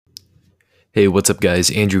Hey, what's up,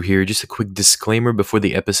 guys? Andrew here. Just a quick disclaimer before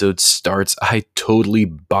the episode starts. I totally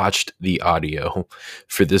botched the audio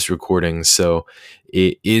for this recording, so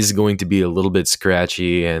it is going to be a little bit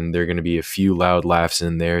scratchy and there are going to be a few loud laughs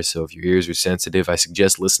in there. So if your ears are sensitive, I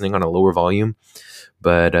suggest listening on a lower volume.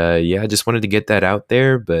 But yeah, I just wanted to get that out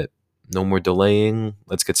there, but no more delaying.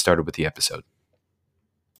 Let's get started with the episode.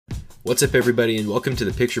 What's up, everybody, and welcome to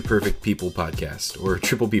the Picture Perfect People podcast, or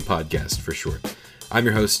Triple P podcast for short. I'm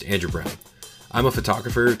your host, Andrew Brown. I'm a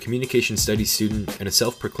photographer, communication studies student, and a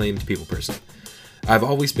self-proclaimed people person. I've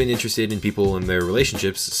always been interested in people and their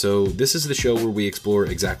relationships, so this is the show where we explore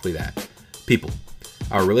exactly that. People.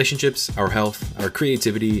 Our relationships, our health, our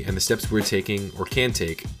creativity, and the steps we're taking or can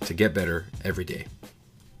take to get better every day.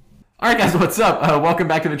 All right, guys, what's up? Welcome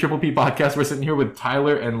back to the Triple P podcast. We're sitting here with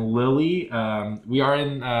Tyler and Lily. We are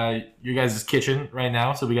in your guys' kitchen right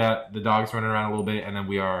now, so we got the dogs running around a little bit, and then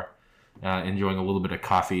we are enjoying a little bit of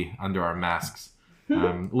coffee under our masks.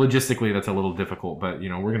 Logistically, that's a little difficult, but you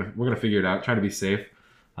know we're gonna figure it out. Try to be safe.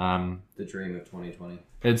 The dream of 2020.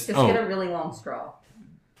 Just get a really long straw.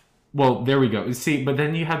 Well, there we go. See, but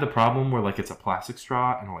then you have the problem where like it's a plastic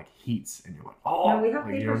straw and it like heats, and you're like, oh. No, we have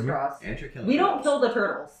like, paper you know straws. We don't kill the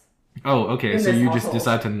turtles. Oh, okay. In So this you just household.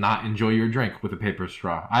 decide to not enjoy your drink with a paper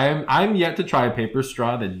straw. I'm yet to try a paper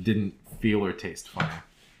straw that didn't feel or taste funny.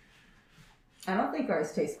 I don't think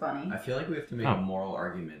ours taste funny. I feel like we have to make Oh. a moral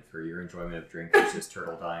argument for your enjoyment of drink versus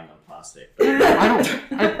turtle dying on plastic. I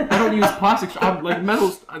don't use plastic straws. Like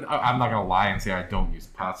metals. I'm not gonna lie and say I don't use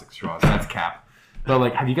plastic straws. That's cap. But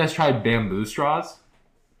like, have you guys tried bamboo straws?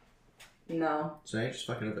 No. So now you're just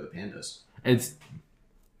fucking over the pandas. It's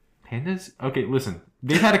pandas. Okay, listen.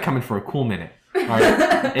 They've had it coming for a cool minute. All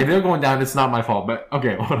right, if they're going down, it's not my fault. But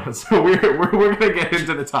okay, hold on. So we're gonna get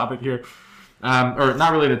into the topic here. Or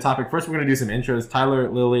not really the topic. First, we're going to do some intros. Tyler,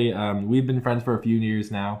 Lily, we've been friends for a few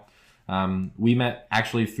years now. We met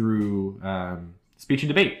actually through speech and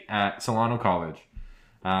debate at Solano College.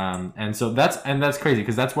 And so that's crazy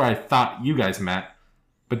because that's where I thought you guys met,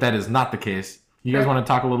 but that is not the case. You guys want to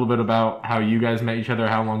talk a little bit about how you guys met each other,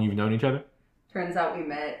 how long you've known each other? Turns out we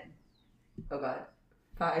met,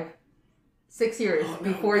 6 years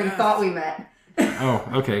before you thought we met. Oh,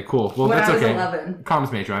 okay, cool. Well, When that's I was okay. 11.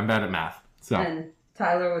 Comms major. I'm bad at math. So. And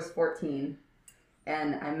Tyler was 14.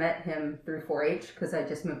 And I met him through 4-H because I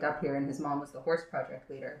just moved up here and his mom was the horse project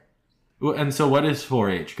leader. Well, and so what is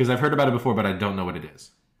 4-H? Because I've heard about it before, but I don't know what it is.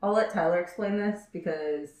 I'll let Tyler explain this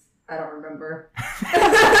because I don't remember.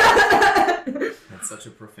 That's such a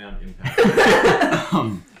profound impact.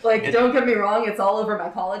 Don't get me wrong, it's all over my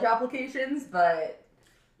college applications, but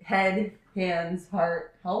head, hands,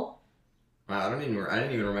 heart, help. Wow, I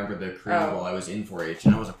didn't even remember the creed while I was in 4-H,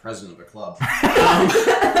 and I was a president of a club.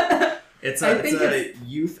 It's a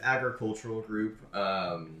youth agricultural group,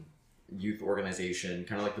 youth organization,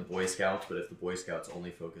 kind of like the Boy Scouts, but if the Boy Scouts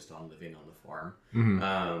only focused on living on the farm.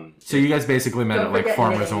 Mm-hmm. So you guys basically met at like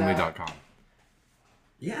farmersonly.com.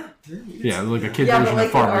 Yeah. Yeah, like a kid Yeah, version but like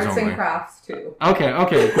of Farmers arts Only. and crafts too.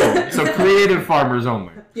 Okay, cool. So creative Farmers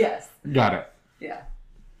Only. Yes. Got it. Yeah.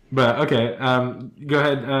 But okay, go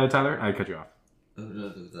ahead, Tyler. I cut you off.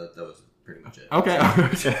 That was pretty much it. Okay.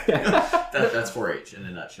 That's 4-H in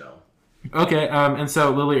a nutshell. Okay, and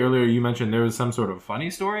so Lily, earlier you mentioned there was some sort of funny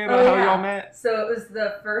story about how y'all met. So it was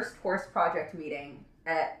the first horse project meeting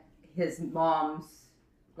at his mom's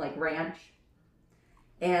ranch,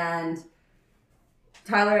 and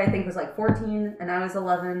Tyler I think was 14 and I was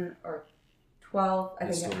 11 or 12.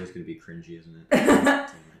 This story's gonna be cringy, isn't it?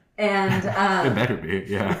 And It better be,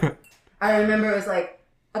 yeah. I remember it was a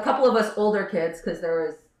couple of us older kids because there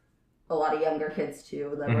was a lot of younger kids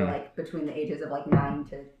too that were between the ages of 9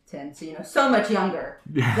 to 10, so so much younger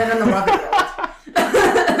than an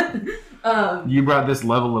 11-year-old. You brought this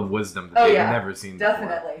level of wisdom that they've never seen before.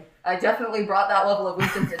 Definitely. I definitely brought that level of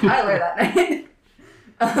wisdom to Tyler that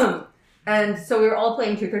night. And so we were all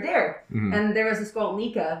playing Truth or Dare, and there was this girl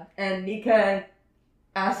Nika, and Nika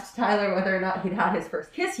asked Tyler whether or not he'd had his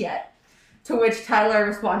first kiss yet, to which Tyler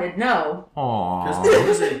responded no. Aww. Because he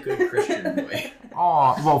was a good Christian boy.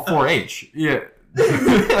 Aw, well, 4-H, yeah.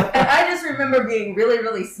 And I just remember being really,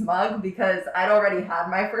 really smug because I'd already had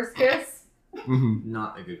my first kiss.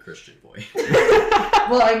 Not a good Christian boy.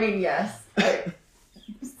 Well, I mean, yes.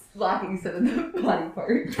 Lacking some of the funny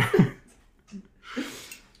part.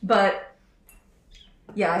 But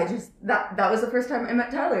yeah, that was the first time I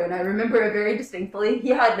met Tyler, and I remember it very distinctly. He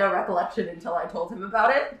had no recollection until I told him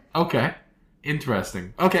about it. Okay.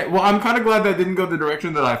 Interesting. Okay, well, I'm kind of glad that didn't go the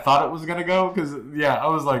direction that I thought it was going to go, because, yeah, I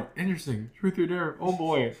was like, interesting. Truth or Dare. Oh,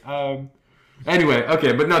 boy. Anyway,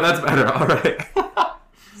 okay, but no, that's better. All right.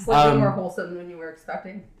 Slightly more wholesome than you were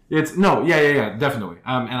expecting. It's definitely.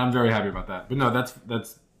 And I'm very happy about that. But no,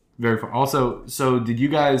 that's very fun. Also, so did you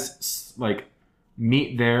guys like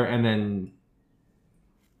meet there and then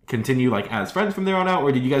continue like as friends from there on out,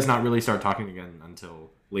 or did you guys not really start talking again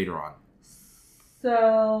until later on?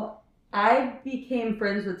 So I became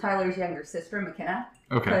friends with Tyler's younger sister, McKenna,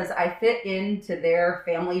 Okay. because I fit into their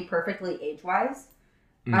family perfectly age-wise.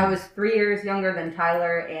 Mm. I was 3 years younger than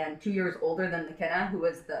Tyler and 2 years older than McKenna, who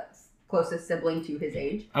was the closest sibling to his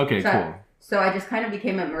age. Okay, cool. So I just kind of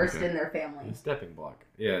became immersed Okay. in their family. A stepping block.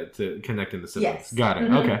 Yeah, to connecting the siblings. Yes. Got it.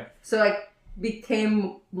 Mhm. Okay. So I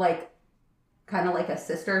became like kind of like a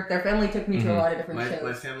sister. Their family took me to a Mhm. lot of different My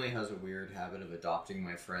shows. family has a weird habit of adopting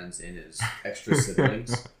my friends in as extra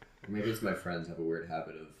siblings. Or maybe it's my friends have a weird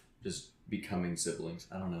habit of just becoming siblings.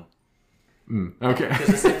 I don't know. Okay. Because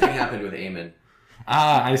the same thing happened with Eamon.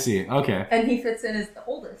 Ah, I see. Okay. And he fits in as the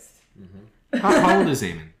oldest. Mm-hmm. How old is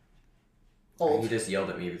Eamon? He Old. just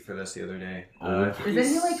yelled at me for this the other day. Old.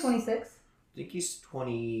 Isn't he like 26? I think he's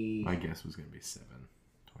 20. My guess was gonna be 27.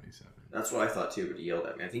 That's what I thought too, but he yelled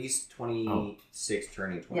at me. I think he's 26,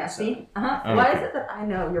 turning 27. Yeah, see? Uh-huh. Oh, Why okay. is it that I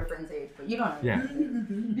know your friend's age, but you don't know?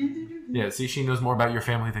 Yeah. Yeah. See, she knows more about your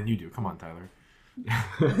family than you do. Come on, Tyler.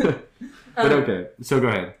 But okay. So go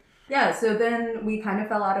ahead. Yeah, so then we kind of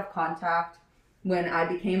fell out of contact when I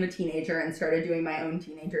became a teenager and started doing my own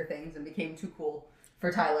teenager things and became too cool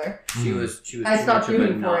for Tyler. She was I too stopped much of a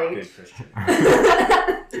doing not 4-H. good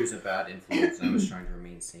Christian. She was a bad influence, and I was trying to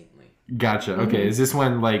remain saintly. Gotcha. Okay. Mhm. Is this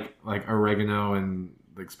when like oregano and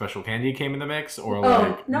like special candy came in the mix, or Oh,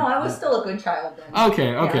 like? no, I was still a good child then.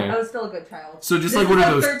 Okay. Okay. Yeah, I was still a good child. So just This like one is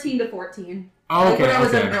of those. 13 to 14. Oh, Like okay. when I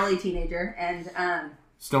was Okay. an early teenager. And,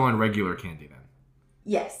 Still on regular candy then.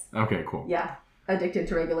 yes. Okay. Cool. Yeah. Addicted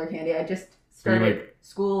to regular candy. I just So you, started like-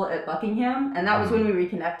 school at Buckingham, and that was when we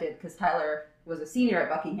reconnected because Tyler was a senior at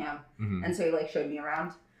Buckingham, Mhm. and so he like showed me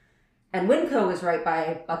around. And Winco was right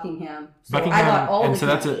by Buckingham, so Buckingham, I got all and the so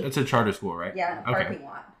that's candy. it's a charter school, right? Yeah, in a Okay. parking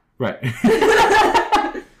lot. Right.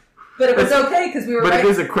 But it was okay because we were But right. it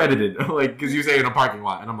is accredited, like because you say in a parking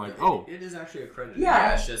lot, and I'm like, oh, It is actually accredited.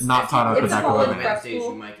 Yeah. It's just Not taught up It's in a that college way. on prep Wednesdays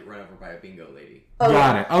school. you might get run over by a bingo lady. Oh,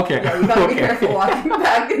 Got it. Okay. Yeah, you gotta be Okay. careful walking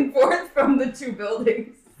back and forth from the two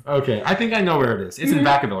buildings. Okay, I think I know where it is. It's in Mhm.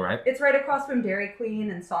 Vacaville, right? It's right across from Dairy Queen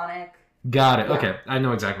and Sonic, Got it. Yeah. Okay, I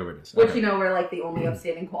know exactly where it is. which Okay. you know were like the only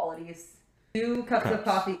upstanding qualities. 2 cups of Cups.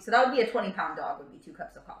 coffee. So that would be a 20-pound dog. Would be 2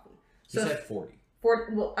 cups of coffee. He So said 40.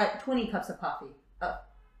 20 cups of coffee.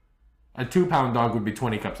 A 2-pound dog would be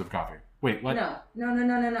 20 cups of coffee. Wait, what? No.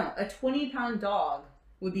 A 20-pound dog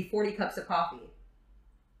would be 40 cups of coffee.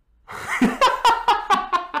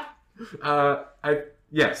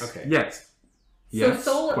 Yes. Okay. Yes. Yes.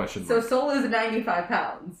 Question mark. So Soul is 95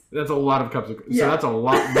 pounds. That's a lot of cups of. So Yeah. that's a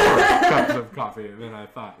lot more cups of coffee than I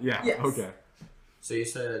thought. Yeah. Yes. Okay. So you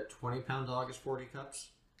said a 20-pound dog is 40 cups?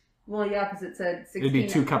 Well, yeah, because it said 16, It'd be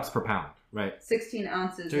 2 cups per pound, right? 16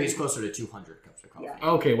 ounces. So he's and- closer to 200 cups of coffee. Yeah.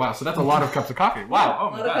 Okay. Wow. So that's a lot of cups of coffee. Wow. Oh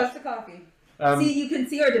a my lot of gosh. cups of coffee. Um, See, you can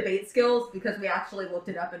see our debate skills because we actually looked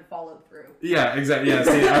it up and followed through. Yeah. Exactly. Yeah.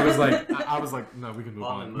 See, I was like, no, we can move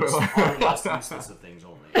On on. the most useless of things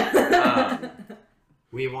only.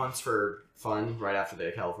 We once, for fun, right after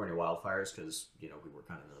the California wildfires, because we were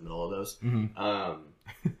kind of in the middle of those. Mhm.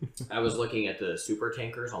 I was looking at the super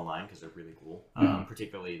tankers online because they're really cool.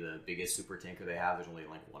 Particularly the biggest super tanker they have. There's only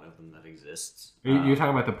like one of them that exists. You're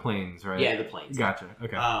talking about the planes, right? Yeah, the planes. Gotcha.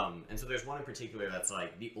 Okay. And so there's one in particular that's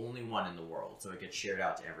like the only one in the world. So it gets shared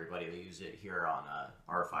out to everybody. They use it here on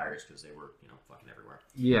our fires because they were fucking everywhere.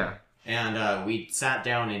 Yeah. And we sat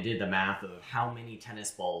down and did the math of how many tennis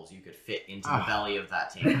balls you could fit into the belly of that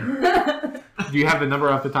tanker. Do you have the number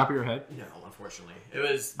off the top of your head? No, unfortunately. It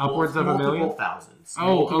was Upwards of a multiple million? thousands. Oh,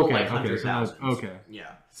 Multiple, okay, like, okay, hundred so that's- thousands. okay. Yeah.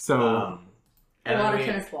 So, A and lot then of we-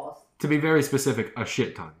 tennis balls. to be very specific, a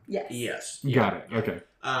shit ton. Yes. Yes. Got it. Okay.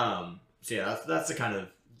 So yeah, that's the kind of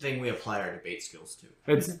thing we apply our debate skills to.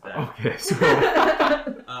 It's okay. So,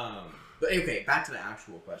 But okay, back to the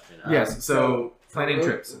actual question. Yes, so planning road,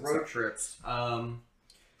 trips. Road trips.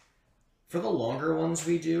 For the longer ones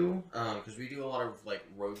we do, because we do a lot of like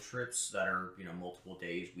road trips that are multiple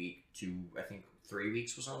days, week to I think 3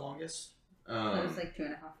 weeks was our longest. It was like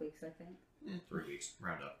 2.5 weeks, I think. 3 weeks,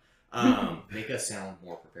 round up. Make us sound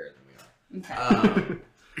more prepared than we are. Okay.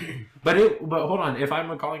 but hold on. If I'm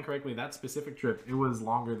recalling correctly, that specific trip it was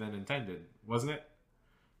longer than intended, wasn't it?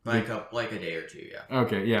 Like a day or two, yeah.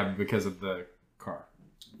 Okay. Yeah, because of the car.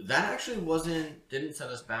 That actually didn't set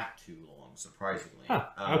us back too long, surprisingly. Huh,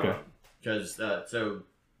 okay. Because so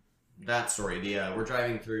that story, we're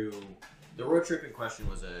driving through The road trip in question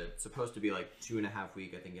was supposed to be like 2.5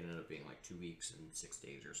 weeks. I think it ended up being like 2 weeks and 6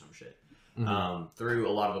 days or some shit. Through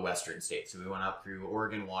a lot of the western states. So we went up through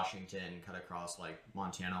Oregon, Washington, cut across like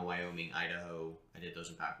Montana, Wyoming, Idaho. I did those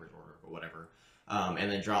in backwards order or whatever.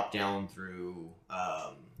 And then dropped down through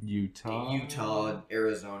Utah,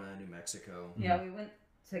 Arizona, New Mexico. Yeah, we went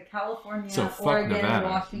to California, So fuck Oregon, Nevada.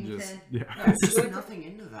 Washington. Just- yeah. There's just nothing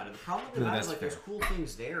in Nevada. The problem with Nevada That's is like there's fair. cool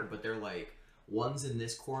things there, but they're like one's in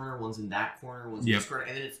this corner, one's in that corner, one's in Yep. this corner,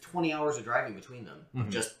 and then it's 20 hours of driving between them. Mhm.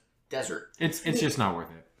 Just desert. It's just not worth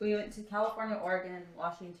it. We went to California, Oregon,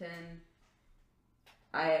 Washington,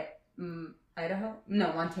 Idaho?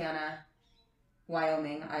 No, Montana,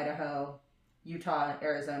 Wyoming, Idaho, Utah,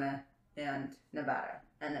 Arizona, and Nevada,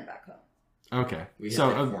 and then back home. Okay. We hit So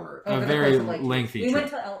the a, corner. a Over the very course of, like, 2 lengthy weeks. We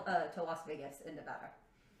trip. went to Las Vegas in Nevada.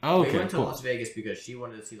 Okay, we went to cool. Las Vegas because she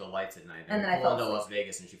wanted to see the lights at night. And then we I pull fell into asleep. Las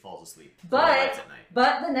Vegas and she falls asleep. to the But- lights at night.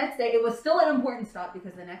 But the next day, it was still an important stop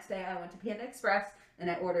because the next day I went to Panda Express and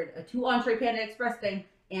I ordered a 2 entree Panda Express thing,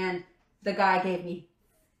 and the guy gave me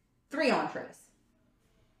 3 entrees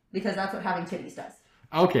because that's what having titties does.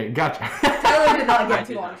 Okay, gotcha. Tyler did not I get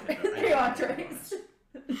did 2 not entrees, get that. 3 entrees.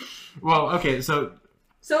 Well, okay, so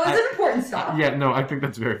So it was an important stop. yeah, no, I think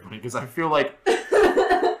that's very funny because I feel like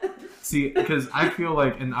see, because I feel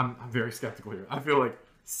like, and I'm very skeptical here. I feel like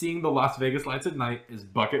seeing the Las Vegas lights at night is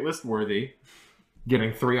bucket list worthy.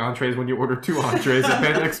 Getting 3 entrees when you order 2 entrees at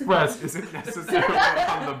Panda Express isn't necessarily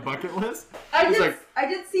on the bucket list. I It's did. like I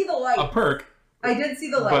did see the lights. a perk, I did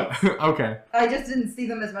see the lights. but okay. I just didn't see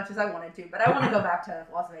them as much as I wanted to. But I want to go back to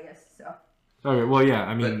Las Vegas. So Okay, well, yeah,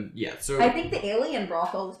 I But mean, yeah, so I think the alien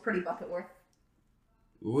brothel was pretty bucket worth.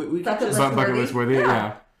 we could Bucket just list bucket list worthy, Yeah.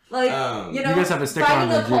 yeah. Like You you know, guys have a sticker on finding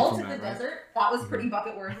the a Jeep cult from in the that, right? desert. That was pretty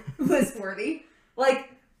bucket list worthy.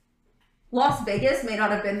 Like Las Vegas may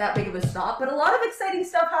not have been that big of a stop, but a lot of exciting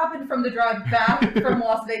stuff happened from the drive back from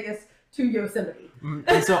Las Vegas to Yosemite.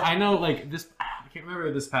 And so I know, like, this, I can't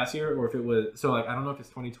remember this past year or if it was, so, like, I don't know if it's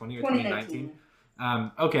 2020 or 2019.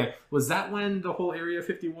 2019. Okay, was that when the whole Area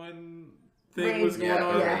 51 thing was Raid, going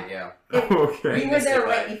on? yeah. Okay. We were missed there it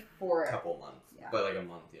right by before A it. couple months. Yeah. But like a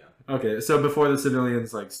month, yeah. Okay, so before the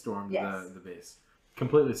civilians, like, stormed Yes. the base.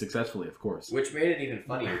 Completely successfully, of course. Which made it even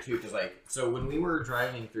funnier too, because like, so when we were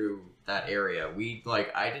driving through that area, we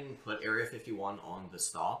like, I didn't put Area 51 on the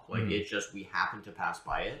stop. Like, Mhm. it just, we happened to pass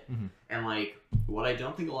by it. Mhm. And like, what I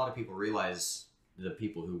don't think a lot of people realize, the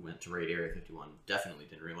people who went to raid Area 51 definitely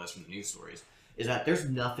didn't realize from the news stories, is that there's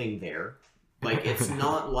nothing there. Like, it's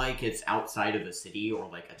not like it's outside of a city or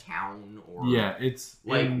like a town or Yeah, it's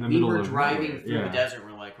like in the we middle were of driving nowhere. through Yeah. the desert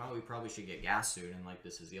and we're like, well, we probably should get gas soon, and like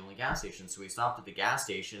this is the only gas station. So we stopped at the gas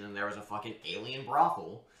station and there was a fucking alien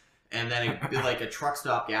brothel, and then it'd be like a truck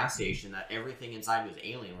stop gas station that everything inside was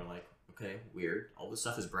alien. We're like, okay, weird. All this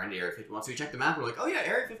stuff is branded Area 51. So we check the map, we're like, oh yeah,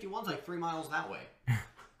 Area 51's like 3 miles that way.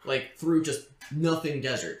 Like through just nothing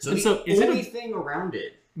desert. So And the so is it only a- thing around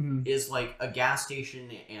it Mhm. is like a gas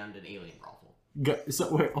station and an alien brothel.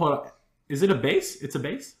 So, wait, hold on. Is it a base? It's a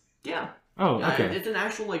base? Yeah. Oh, Yeah, okay. it's an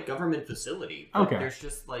actual like government facility. But Okay. There's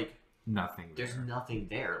just like Nothing. there's there. nothing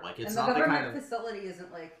there. Like it's And the not the government kind of facility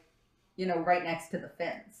isn't like, right next to the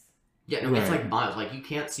fence. yeah. No, it's Right. like miles. Like you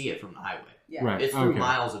can't see it from the highway. Yeah. Right. It's through okay.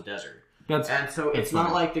 miles of desert, That's and so that's it's not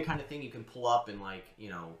fine. like the kind of thing you can pull up and like I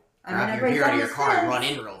mean, grab your everybody's gear out on of your the car and run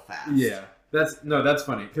fence. in real fast. Yeah, that's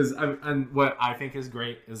funny because and what I think is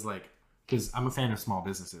great is like because I'm a fan of small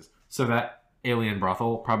businesses, so that alien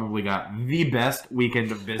brothel probably got the best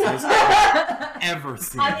weekend of business ever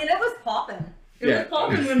seen. I mean, it was popping. It Yeah. was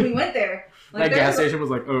popping when we went there. Like, that there gas was- station was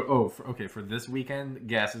like, okay, for this weekend,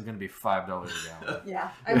 gas is gonna be $5 a gallon.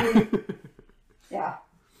 Yeah, I mean, yeah.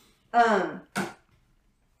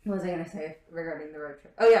 What was I gonna say regarding the road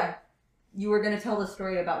trip? Oh yeah, you were gonna tell the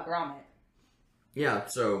story about Gromit. Yeah.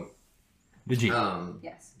 So The Jeep.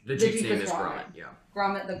 Yes, the Jeep's name is is Gromit. Yeah.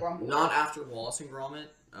 Gromit the Grumble. Not after Wallace and Gromit.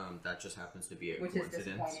 That just happens to be a which is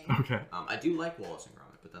coincidence. disappointing. Okay. I do like Wallace and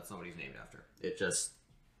Gromit, but that's not what he's named after. It just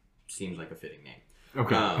seems like a fitting name.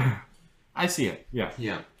 Okay. Um, I see it. Yeah.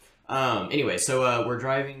 Yeah. Anyway, so we're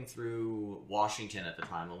driving through Washington at the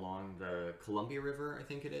time along the Columbia River, I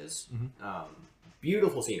think it is. Mhm.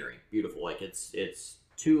 Beautiful scenery, beautiful. Like it's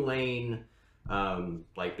 2-lane,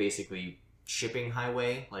 like basically shipping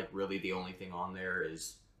highway. Like really, the only thing on there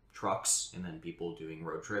is trucks and then people doing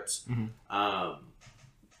road trips. Mhm.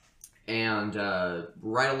 And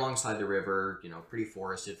right alongside the river, pretty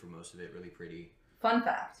forested for most of it, really pretty. Fun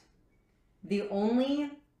fact: the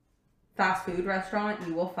only fast food restaurant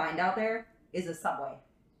you will find out there is a Subway.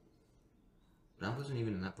 That wasn't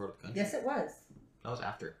even in that part of the country. Yes, it was. That was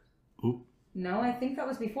after. Oop. No, I think that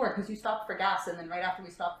was before because you stopped for gas, and then right after we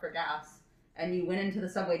stopped for gas, and you went into the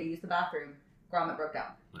subway to use the bathroom, Grommet broke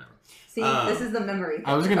down. Whatever. See, this is the memory.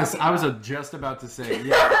 I was we're talking I was about. just about to say,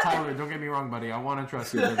 yeah, Tyler, don't get me wrong, buddy. I want to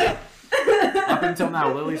trust you. Up until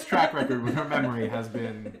now, Lily's track record with her memory has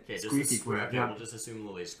been squeaky clean. Okay, Yeah. we'll just assume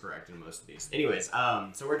Lily's correct in most of these. Anyways,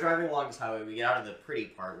 so we're driving along this highway. We get out of the pretty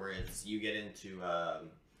part where it's you get into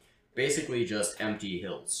basically just empty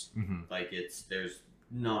hills. Mhm. Like there's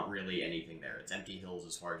not really anything there. It's empty hills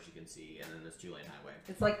as far as you can see, and then this 2-lane highway.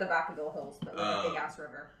 It's like the Vacaville Hills, but with a big ass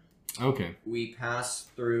river. Okay. We pass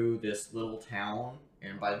through this little town,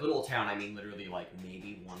 and by little town I mean literally like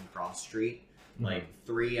maybe one cross street. Like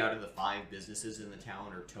 3 out of the 5 businesses in the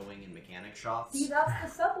town are towing and mechanic shops. See, that's the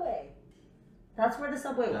subway. That's where the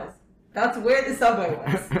subway No. was. That's where the subway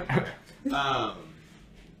was.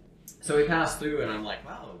 So we passed through, and I'm like,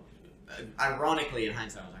 wow. Ironically, in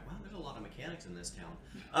hindsight, I was like, wow, there's a lot of mechanics in this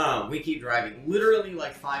town. We keep driving. Literally,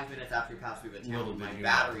 like 5 minutes after we pass through the Little town, did my you know.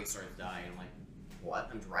 battery starts dying. I'm like, what?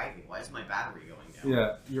 I'm driving. Why is my battery going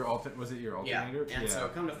down? Yeah, was it your Yeah, alternator? and so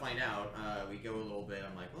come to find out, we go a little bit.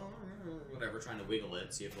 I'm like, well, whatever, trying to wiggle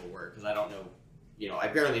it, see if it'll work, because I don't know. I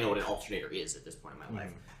barely know what an alternator is at this point in my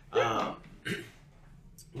life.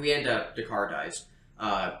 We end up, the car dies.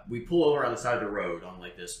 We pull over on the side of the road on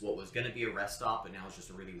like this, what was going to be a rest stop, but now it's just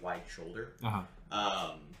a really wide shoulder.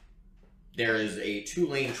 There is a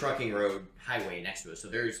 2-lane trucking road highway next to us. So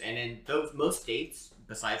and in most states,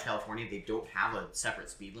 besides California, they don't have a separate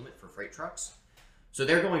speed limit for freight trucks. So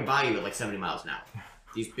they're going by you at like 70 miles an hour.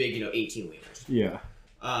 These big, 18-wheelers. Yeah.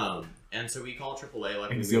 And so we call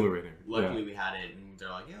AAA. Exhilarating. Luckily, we had it, and they're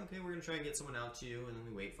like, "Yeah, okay, we're gonna try and get someone out to you." And then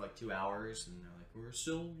we wait for like 2 hours, and they're like, "We're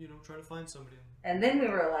still, trying to find somebody." And then we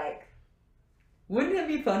were like, wouldn't it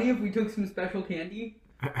be funny if we took some special candy?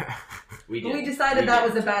 We But did. we decided We that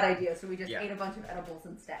did. was a bad idea, so we just Yeah. ate a bunch of edibles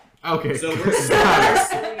instead. Okay. So we're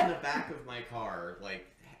sitting in the back of my car, like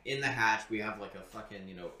in the hatch. We have like a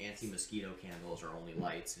fucking, anti-mosquito candles, our only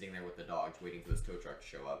light, sitting there with the dogs, waiting for this tow truck to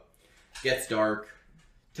show up. Gets dark.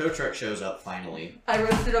 Tow truck shows up finally. I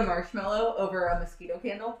roasted a marshmallow over a mosquito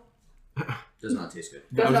candle. Does not taste good.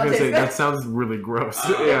 I was not gonna taste say good. that sounds really gross.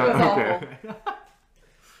 It yeah. was Okay.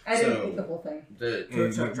 I didn't So- eat the whole thing. The tow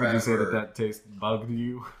Would truck you driver. say that taste bugged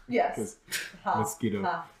you? Yes. Because Ha. mosquito.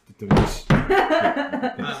 Ha.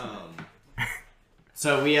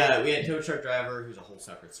 So we had a tow truck driver who's a whole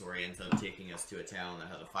separate story, ends up taking us to a town that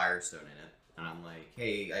has a Firestone in it. And I'm like,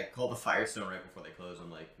 hey, I called the Firestone right before they close.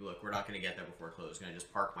 I'm like, look, we're not going to get there before it closes. Can I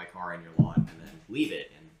just park my car in your lot and then leave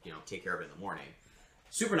it and, take care of it in the morning?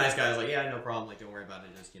 Super nice guy. I was like, yeah, no problem. Like, don't worry about it.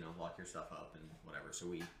 Just, lock your stuff up and whatever. So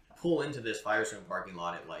we pull into this Firestone parking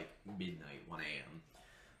lot at like midnight, 1 a.m.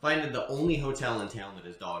 Find the only hotel in town that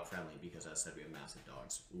is dog friendly because, as I said, we have massive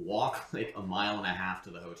dogs. Walk like 1.5 miles to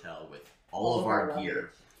the hotel with all of our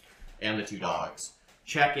gear and the 2 dogs.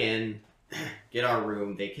 Check in, get our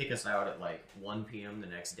room. They kick us out at like 1 p.m. the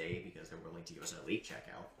next day because they're willing to give us a late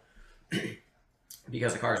checkout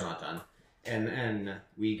because the car's not done. And then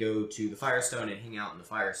we go to the Firestone and hang out in the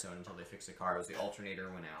Firestone until they fix the car. It was the alternator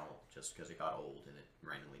went out just because it got old and it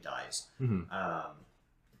randomly dies.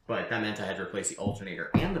 But that meant I had to replace the alternator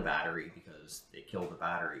and the battery because they killed the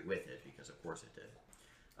battery with it because of course it did.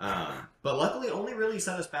 But luckily it only really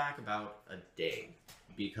set us back about a day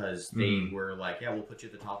because they were like, yeah, we'll put you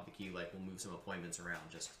at the top of the queue, like we'll move some appointments around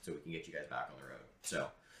just so we can get you guys back on the road. So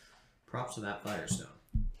props to that Firestone.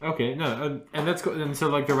 Okay, no, and that's cool. And so,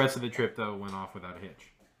 like, the rest of the trip, though, went off without a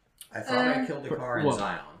hitch. I thought I killed the car in Well-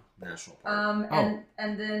 Zion National Park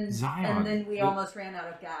And then Zion. and then we Well- almost ran out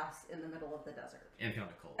of gas in the middle of the desert and found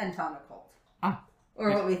a Colt. and found a cult. Ah. Or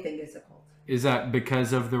what we think is a cult. Is that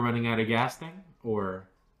because of the running out of gas thing? Or.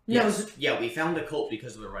 Yes. Yeah, we found a Colt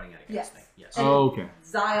because we were running out of gas. Yes. Thing. Yes. And- Oh, okay.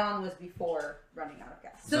 Zion was before running out of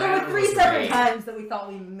gas. So Zion there were 3 was the separate raid. times that we thought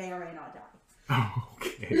we may or may not die. Oh,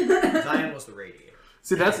 okay. Zion was the radiator.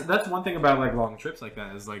 See, that's one thing about, like, long trips like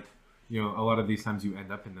that is, like, a lot of these times you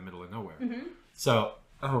end up in the middle of nowhere. So,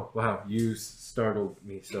 oh, wow, you startled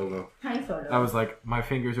me, Solo. Hi, Solo. I was like, my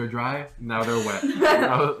fingers are dry, now they're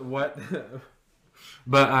wet. What?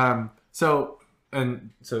 But, so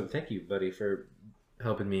thank you, buddy, for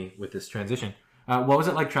helping me with this transition. What was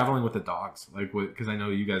it like traveling with the dogs? Like, because I know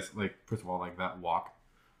you guys, like, first of all, like, that walk,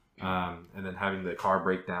 and then having the car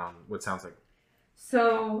break down, what sounds like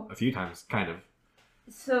So a few times, kind of.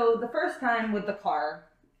 So the first time with the car,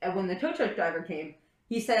 and when the tow truck driver came,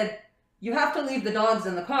 he said, you have to leave the dogs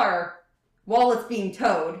in the car while it's being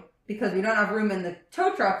towed because we don't have room in the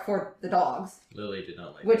tow truck for the dogs, Lily did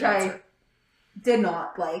not like which that I answer. did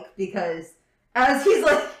not like because as he's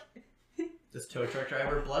like, This tow truck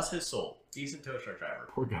driver, bless his soul, decent tow truck driver.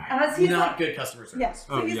 Poor guy. as he's Not like, good customer service. yes.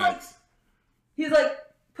 So Oh, he's yikes. like,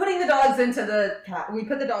 putting the dogs into the cat. We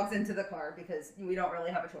put the dogs into the car because we don't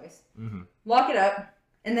really have a choice. Mm-hmm. Lock it up,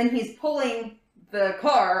 and then he's pulling the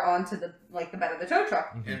car onto the bed of the tow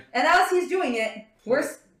truck. Mm-hmm. And as he's doing it, we're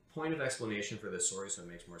Point of explanation for this story, so it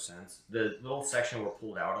makes more sense. The little section we're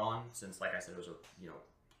pulled out on, since like I said, it was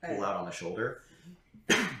a pull out on the shoulder.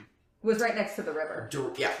 was right next to the river.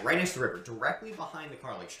 Yeah, right next to the river. Directly behind the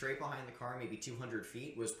car, like straight behind the car, maybe 200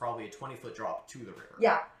 feet, was probably a 20-foot drop to the river.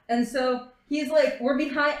 Yeah. And so he's like,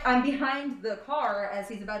 I'm behind the car as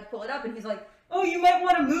he's about to pull it up, and he's like, oh, you might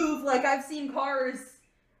want to move. Like, I've seen cars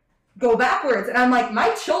go backwards. And I'm like, my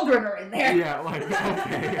children are in there. Yeah, like, okay.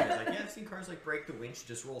 Yeah, I've seen cars like break the winch,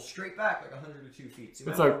 just roll straight back like 102 feet. So you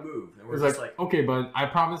It's might like- want to move. And we're It's just like, okay, bud, I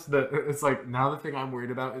promise that it's like, now the thing I'm worried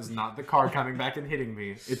about is not the car coming back and hitting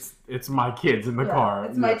me. It's my kids in the Yeah, car.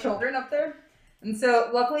 It's my children up there. And so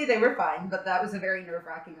luckily they were fine, but that was a very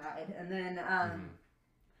nerve-wracking ride. And then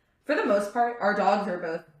for the most part, our dogs are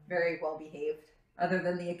both very well behaved, other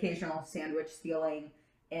than the occasional sandwich stealing.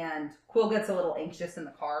 And Quill gets a little anxious in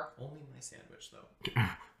the car. only my sandwich, though.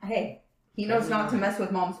 Hey, he knows not to mess with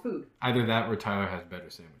mom's food. Either that or Tyler has better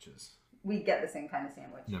sandwiches. We get the same kind of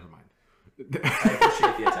sandwich. Never mind. I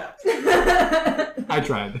appreciate the attempt. I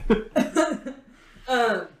tried.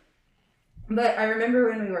 But I remember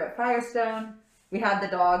when we were at Firestone, we had the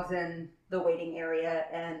dogs in the waiting area,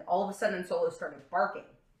 and all of a sudden Solo started barking.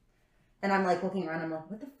 And I'm like looking around, I'm like,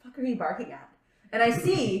 what the fuck are you barking at? And I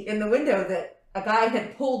see in the window that a guy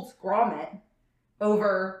had pulled Gromit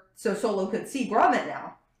over so Solo could see Gromit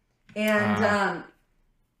now. And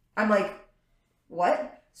I'm like,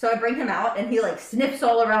 what? So I bring him out, and he like sniffs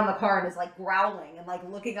all around the car and is like growling and like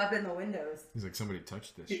looking up in the windows. He's like, somebody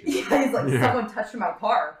touched this shit. Yeah, he's like, someone touched my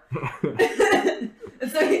car. And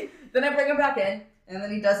so then I bring him back in, and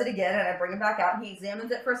then he does it again, and I bring him back out, and he examines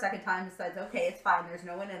it for a second time, decides, okay, it's fine, there's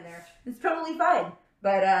no one in there. It's totally fine.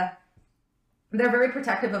 But they're very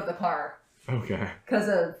protective of the car Okay. because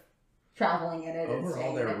of traveling in it. and Overall, staying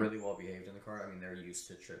in they're it. really well behaved in the car. I mean, they're used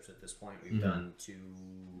to trips at this point. We've done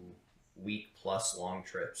 2-week-plus long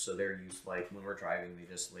trips, so they're used, like, when we're driving, they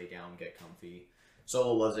just lay down, get comfy.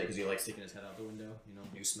 Solo loves it because he likes sticking his head out the window,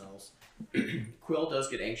 new smells. Quill does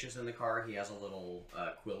get anxious in the car. He has a little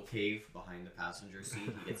Quill cave behind the passenger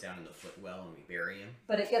seat. He gets down in the footwell and we bury him.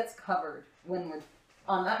 But it gets covered when we're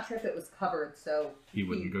on that trip. It was covered, so He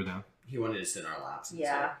wouldn't go down. He wanted to sit in our laps.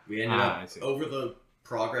 Yeah. So we ended I up, see. over the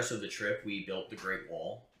progress of the trip, we built the Great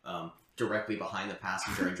Wall directly behind the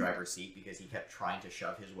passenger and driver's seat because he kept trying to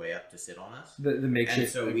shove his way up to sit on us. The makeshift And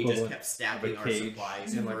so we just equivalent kept stacking of a our cage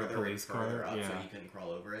supplies in, like, a further and police car, further up so yeah. he couldn't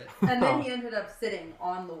crawl over it. and then he ended up sitting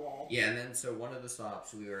on the wall. Yeah, and then so one of the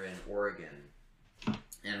stops, we were in Oregon,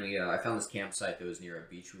 and I found this campsite that was near a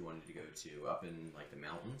beach we wanted to go to up in like the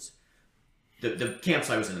mountains. The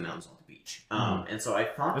campsite was in the mountains, not the beach. And so I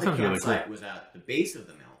thought That the sounds really campsite was at the base of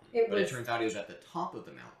the mountain, but it turns out it was at the top of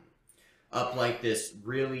the mountain, up like this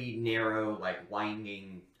really narrow, like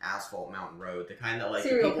winding asphalt mountain road, the kind that like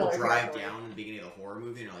Serial people killer drive territory. down in the beginning of the horror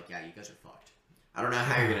movie, and you're like, yeah, you guys are fucked. I don't know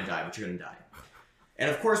how you're gonna die, but you're gonna die. And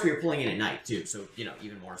of course, we were pulling in at night too, so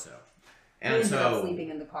even more so. We And ended up so sleeping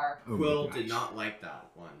in the car. Oh my Quill gosh. did not like that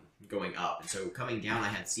one going up, and so coming down, I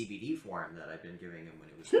had CBD for him that I'd been giving him when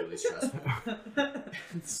it was really stressful.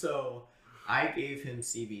 And so I gave him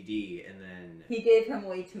CBD, and then He gave him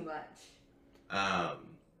way too much.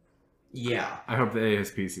 yeah. I hope the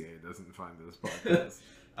ASPCA doesn't find this podcast.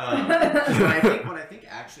 So what I think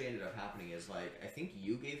actually ended up happening is like I think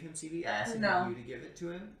you gave him CBD. I asked No. you to give it to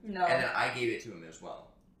him, No. and then I gave it to him as well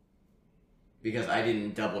because I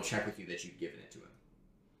didn't double check with you that you'd given it to him.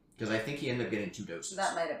 Because I think he ended up getting 2 doses.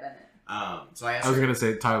 That might have been it. So I asked. I was gonna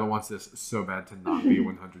say Tyler wants this so bad to not be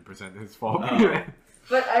 100% his fault.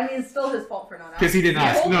 But I mean, it's still his fault for not asking. Because he didn't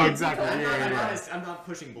ask. told No, me- exactly. he told me. I'm not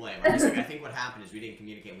pushing blame. I'm just like, I think what happened is we didn't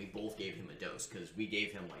communicate. And we both gave him a dose because we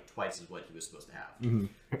gave him like twice as what he was supposed to have. Mhm.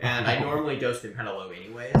 And I normally dosed him kind of low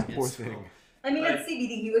anyways. And Poor so thing. I mean, But- it's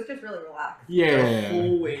CBD. He was just really relaxed. the Yeah.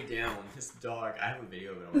 whole way down, this dog, I have a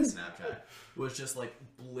video of it on my Snapchat, was just like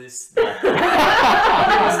bliss. He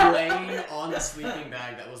was laying on the sleeping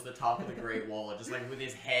bag that was the top of the Great Wall, just like with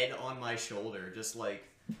his head on my shoulder, just like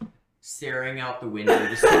staring out the window,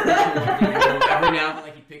 just every now and then,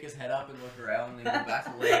 like he'd pick his head up and look around, and then go back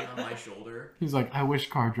to laying on my shoulder. He's like, I wish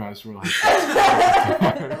car drives were like this.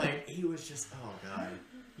 Like he was just, oh god,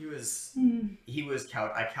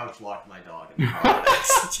 I couch locked my dog in the car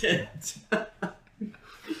accident.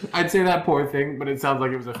 I'd say that poor thing, but it sounds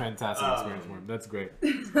like it was a fantastic experience for him. That's great.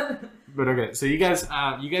 But okay, so you guys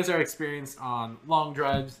are experienced on long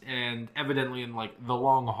drives and evidently in like the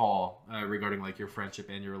long haul regarding like your friendship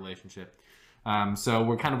and your relationship. So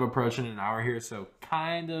we're kind of approaching an hour here, so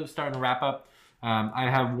kind of starting to wrap up. I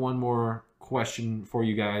have one more question for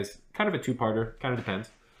you guys, kind of a two-parter, kind of depends.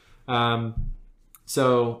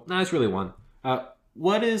 So no, it's really one.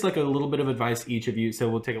 What is like a little bit of advice each of you? So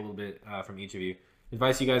we'll take a little bit from each of you.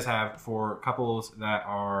 Advice you guys have for couples that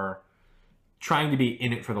are trying to be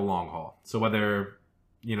in it for the long haul. So whether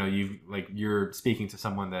you're speaking to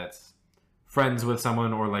someone that's friends with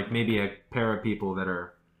someone, or like maybe a pair of people that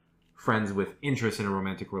are friends with interest in a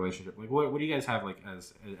romantic relationship. Like what do you guys have like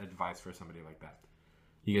as advice for somebody like that?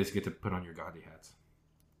 You guys get to put on your Gandhi hats.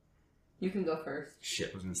 You can go first.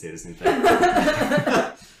 Shit, I was gonna say the same thing.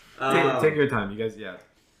 Take your time, you guys. Yeah.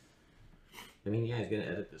 I mean, yeah, he's gonna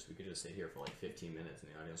edit this. We could just sit here for like 15 minutes,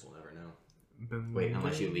 and the audience will never know. Wait,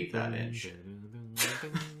 unless you leave that in. Shit.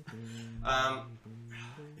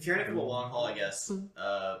 If you're in it for the long haul, I guess.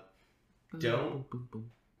 Don't.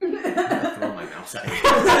 I'm gonna throw my mouse at you.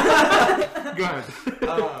 Go ahead.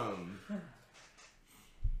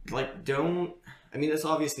 Like, don't. I mean, this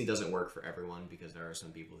obviously doesn't work for everyone because there are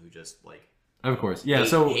some people who just like. Of course, yeah.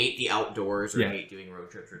 Hate the outdoors or hate doing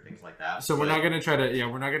road trips or things like that. So we're not gonna try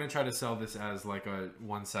to sell this as like a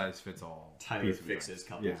one size fits all. Tyler fixes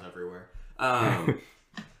couples everywhere.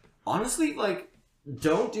 Honestly, like,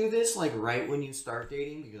 don't do this like right when you start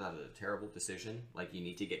dating because that's a terrible decision. Like, you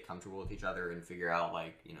need to get comfortable with each other and figure out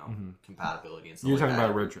like compatibility and stuff. You're like talking that.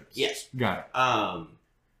 about road trips. Yes, got it.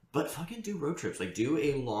 But fucking do road trips. Like, do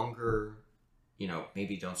a longer.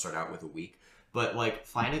 Maybe don't start out with a week. But, like,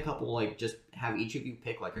 find a couple, like, just have each of you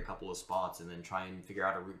pick, like, a couple of spots and then try and figure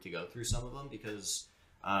out a route to go through some of them because,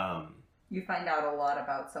 you find out a lot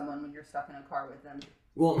about someone when you're stuck in a car with them.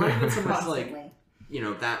 Well, not even so much, Constantly.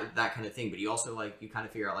 like, that kind of thing, but you also, like, you kind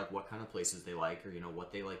of figure out, like, what kind of places they like or,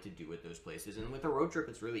 what they like to do at those places. And with a road trip,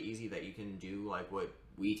 it's really easy that you can do, like, what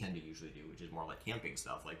we tend to usually do, which is more, like, camping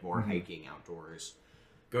stuff, like, more hiking outdoors.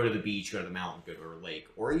 Go to the beach, go to the mountain, go to a lake.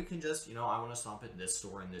 Or you can just, I want to stop at this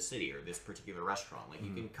store in this city or this particular restaurant. Like,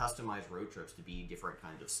 you can customize road trips to be different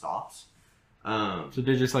kinds of stops. So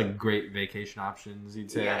they're just like great vacation options, you'd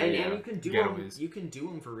say. Yeah, and you can do them. Getaways. You can do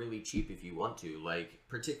them for really cheap if you want to. Like,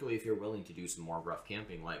 particularly if you're willing to do some more rough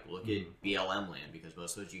camping. Like, look at BLM land because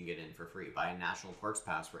most of those you can get in for free. Buy a national parks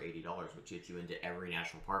pass for $80, which gets you into every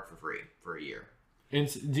national park for free for a year. And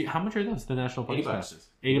how much are those? The national park $80. passes.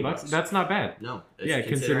 $80. That's not bad. No. Yeah,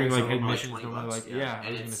 considering like some of them are admissions, normally like $20.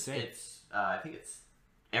 I was gonna say. I think it's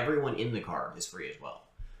everyone in the car is free as well.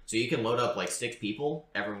 So you can load up like 6 people.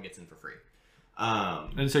 Everyone gets in for free.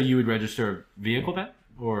 And so you would register a vehicle then,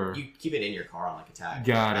 or you keep it in your car on like a tag.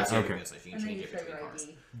 Got it. That's the Okay. other thing, so you can And then change you it show between your cars.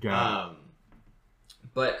 ID. got it.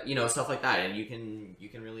 But stuff like that, and you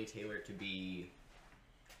can really tailor it to be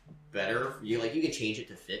better. You can change it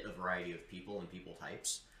to fit a variety of people and people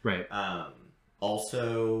types. Right.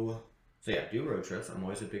 Also, so yeah, do road trips. I'm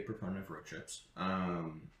always a big proponent of road trips.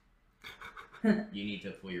 You need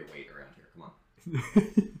to pull your weight around here. Come on.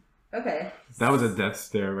 Okay. That was a death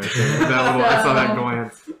stare right there. I saw that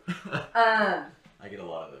glance. I get a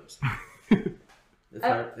lot of those.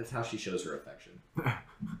 That's how she shows her affection.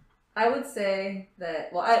 I would say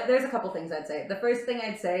that, there's a couple things I'd say. The first thing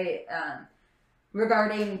I'd say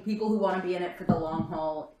regarding people who want to be in it for the long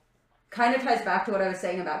haul kind of ties back to what I was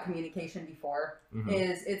saying about communication before,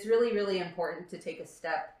 is it's really, really important to take a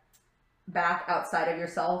step back outside of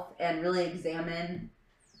yourself and really examine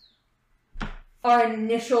our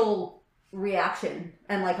initial reaction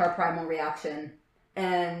and like our primal reaction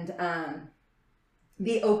and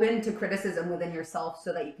be open to criticism within yourself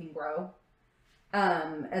so that you can grow.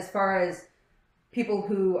 As far as people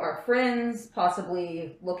who are friends,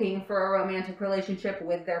 possibly looking for a romantic relationship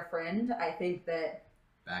with their friend, I think that...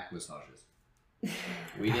 Back massages.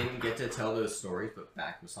 We didn't get to tell those stories, but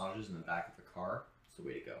back massages in the back of the car, it's the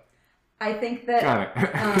way to go. I think that... Got it.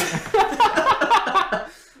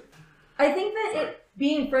 I think that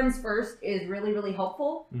being friends first is really, really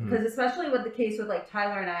helpful, because especially with the case with like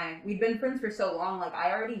Tyler and I, we'd been friends for so long, like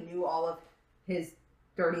I already knew all of his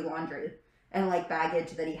dirty laundry and like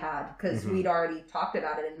baggage that he had, because we'd already talked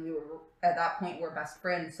about it, and we were at that point we're best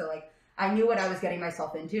friends, so like I knew what I was getting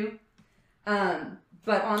myself into.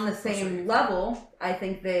 But on the same level, I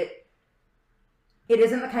think that it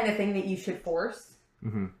isn't the kind of thing that you should force.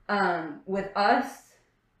 With us,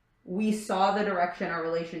 we saw the direction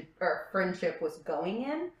our friendship was going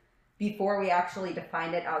in before we actually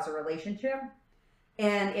defined it as a relationship.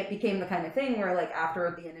 And it became the kind of thing where, like,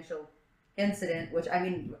 after the initial incident, which, I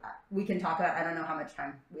mean, we can talk about, I don't know how much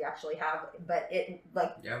time we actually have, but it,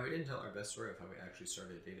 like... Yeah, we didn't tell our best story of how we actually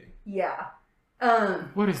started dating. Yeah.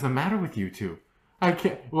 What is the matter with you two? I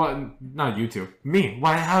can't... Well, not you two. Me.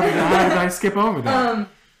 Why? How did I skip over that?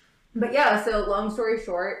 But yeah, so long story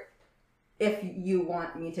short, if you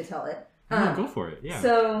want me to tell it. No, go for it. Yeah.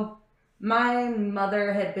 So my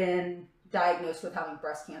mother had been diagnosed with having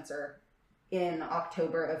breast cancer in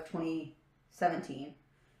October of 2017.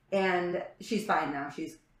 And she's fine now.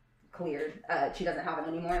 She's cleared. She doesn't have it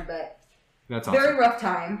anymore, but That's awesome. very rough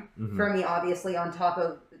time Mhm. for me, obviously, on top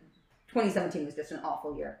of 2017 was just an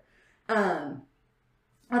awful year.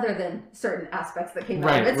 Other than certain aspects that came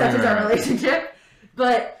out of it, such as our relationship.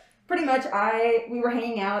 But pretty much we were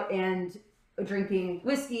hanging out and drinking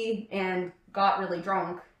whiskey and got really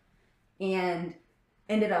drunk and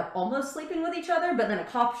ended up almost sleeping with each other, but then a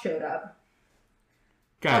cop showed up.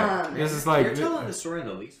 Got it. This is like You're telling the story in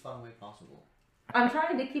the least fun way possible. I'm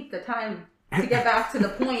trying to keep the time to get back to the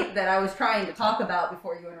point that I was trying to talk about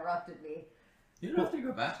before you interrupted me. You don't have to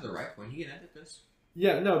go back to the right point. You can edit this.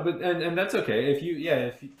 Yeah, no, but and that's okay.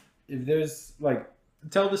 If there's like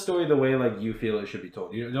tell the story the way like you feel it should be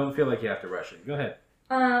told. You don't feel like you have to rush it. Go ahead.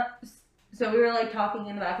 So we were like talking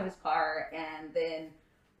in the back of his car, and then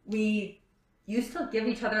we used to give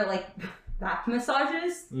each other like back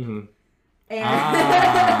massages. Mm-hmm.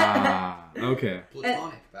 And Okay.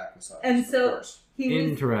 Platonic back massage. and so- of course. he was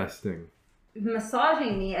Interesting.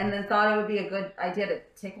 massaging me, and then thought it would be a good idea to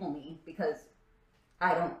tickle me because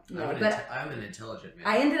I don't know. But I'm an intelligent man.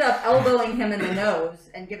 I ended up elbowing him in the nose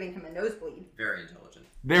and giving him a nosebleed. Very intelligent.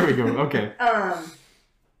 There we go. Okay.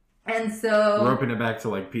 And so Roping it back to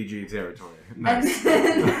like PG territory. and Nice.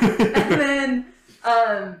 then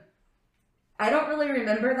I don't really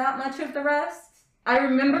remember that much of the rest. I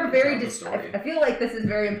remember very Tell the story. I feel like this is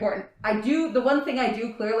very important. The one thing I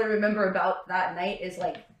do clearly remember about that night is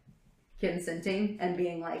like consenting and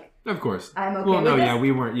being like, Of course. I'm okay Well, no, with this. yeah,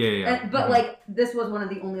 we weren't. Yeah. But Mhm. like this was one of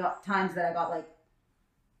the only times that I got like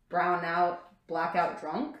brown out, blackout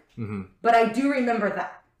drunk. Mhm. But I do remember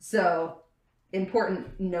that. So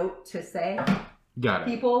important note to say, Got it.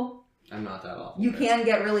 people, I'm not that awful. you can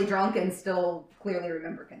get really drunk and still clearly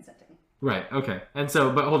remember consenting. Right. Okay. And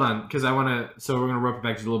so, but hold on, because I want to. So we're gonna rope it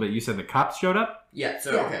back just a little bit. You said the cops showed up. Yeah,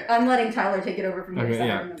 so, Yeah, okay. I'm letting Tyler take it over from here. Okay, so I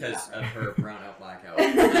yeah. remember Because that. of her brown out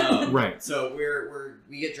blackout. Right. So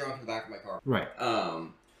we get drunk in the back of my car. Right.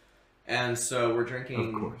 And so we're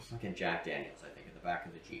drinking Of course. fucking Jack Daniels, I think, in the back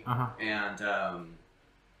of the Jeep. Uh huh. And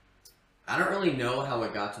I don't really know how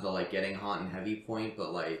it got to the like getting hot and heavy point,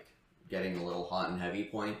 but like getting a little hot and heavy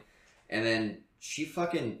point. And then she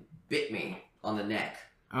fucking bit me on the neck,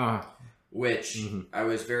 which Mhm. I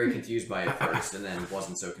was very confused by at first, and then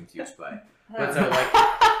wasn't so confused by. But Uh, so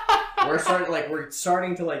like we're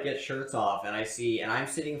starting to like get shirts off, and I'm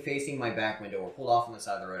sitting facing my back window. We're pulled off on the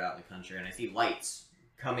side of the road out in the country, and I see lights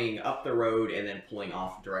coming up the road and then pulling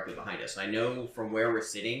off directly behind us. I know from where we're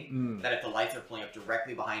sitting that if the lights are pulling up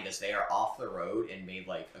directly behind us, they are off the road and made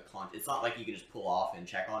like it's not like you can just pull off and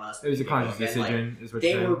check on us. It was a You know, conscious again, like, decision, is what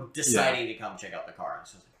they you're were saying? deciding to come check out the car, and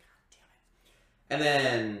so I was like, God damn it. And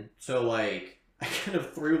then so like I kind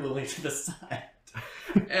of threw Lily to the side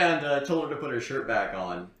and told her to put her shirt back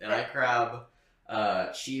on, and I grab.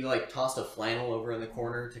 She like tossed a flannel over in the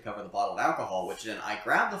corner to cover the bottle of alcohol, which then I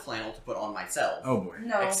grabbed the flannel to put on myself, Oh boy.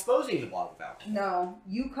 no, exposing the bottle of alcohol. no,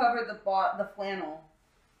 you covered the flannel.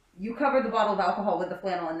 You covered the bottle of alcohol with the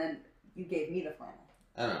flannel, and then you gave me the flannel.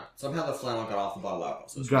 I don't know. Somehow the flannel got off the bottle of alcohol,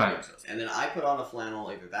 so it's Got really gross. And then I put on a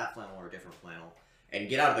flannel, either that flannel or a different flannel, and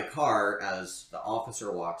get out of the car as the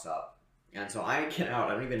officer walks up. And so I get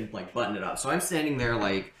out. I don't even like button it up. So I'm standing there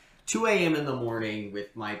like 2 a.m. in the morning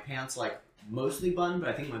with my pants like mostly buttoned, but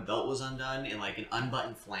I think my belt was undone, and like an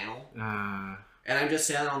unbuttoned flannel. And I'm just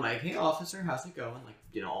standing there, I'm like, hey officer, how's it going? Like,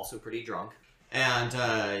 you know, also pretty drunk. And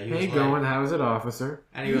he was Hey, like, going? How's it, officer?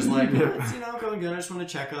 and he was like, Yeah. it's, you know, going good. I just want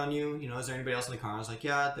to check on you. You know, is there anybody else in the car? I was like,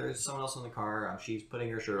 yeah, there's someone else in the car. She's putting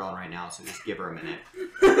her shirt on right now, so just give her a minute.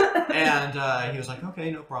 And he was like,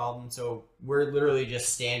 okay, no problem. So we're literally just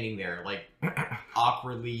standing there, like,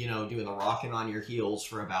 awkwardly, you know, doing the rocking on your heels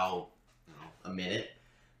for about, you know, a minute.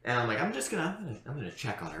 And I'm like, I'm gonna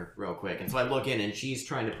check on her real quick. And so I look in, and she's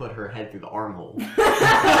trying to put her head through the armhole.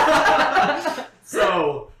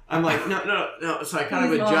 So I'm like, no. So I kind of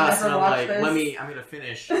Please, Mom, adjust, and never I'm watch like, this. I'm gonna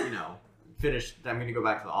finish, you know, I'm gonna go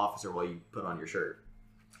back to the officer while you put on your shirt.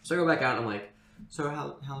 So I go back out, and I'm like, so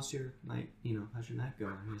how's your night? You know, how's your night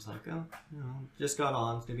going? And he's like, oh, you know, just got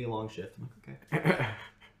on. It's gonna be a long shift. I'm like, okay.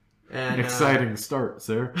 And Exciting start,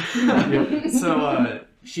 sir. So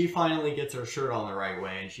she finally gets her shirt on the right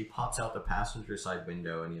way, and she pops out the passenger side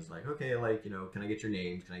window, and he's like, okay, like, you know, can I get your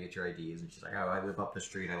names? Can I get your IDs? And she's like, oh, I live up the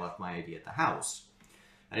street. I left my ID at the house.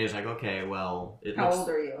 And he was like, okay, well, How old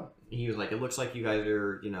are you? he was like, it looks like you guys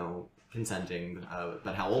are, you know, consenting,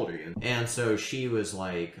 but how old are you? And so she was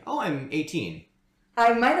like, oh, I'm 18.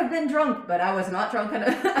 I might have been drunk, but I was not drunk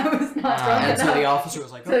enough. I was not drunk And so enough the officer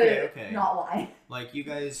was like, to okay. not lie. Like, you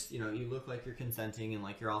guys, you know, you look like you're consenting and,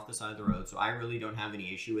 like, you're off the side of the road, so I really don't have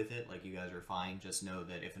any issue with it. Like, you guys are fine. Just know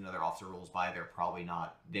that if another officer rolls by, they're probably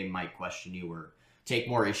not, they might question you or take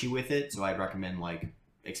more issue with it, so I'd recommend, like,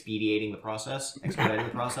 expediting the process.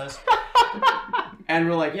 And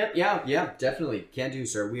we're like, yeah, definitely. Can do,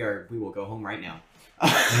 sir. We will go home right now.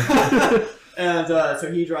 And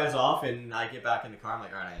so he drives off, and I get back in the car. I'm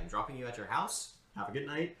like, all right, I am dropping you at your house. Have a good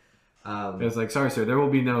night. It's like, sorry, sir, there will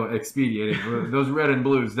be no expediting. Those red and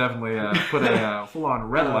blues definitely put a full-on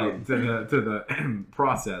red light to the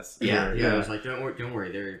process. Yeah. I was like, don't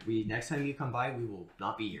worry. Next time you come by, we will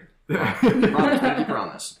not be here. Pinky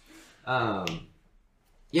promise. Yeah,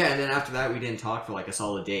 and then after that, we didn't talk for like a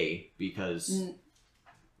solid day because,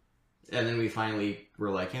 and then we finally were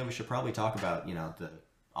like, yeah, we should probably talk about, you know, the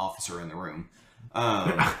officer in the room.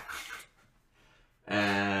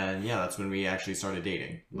 And yeah, that's when we actually started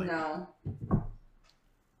dating. Like, No.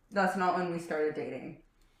 That's not when we started dating.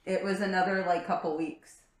 It was another, like, couple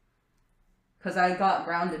weeks. Because I got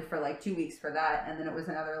grounded for, like, 2 weeks for that, and then it was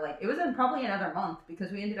another, like, it was probably another month, because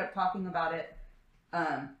we ended up talking about it,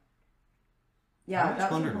 yeah. I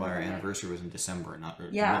always wondered why our anniversary was in December and not the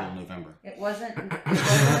middle of November. It wasn't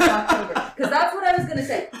October. Because that's what I was going to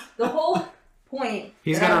say. The whole point...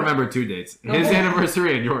 He's got to remember 2 dates. His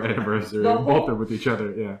anniversary and your anniversary. Both are with each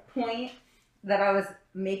other, yeah. Point that I was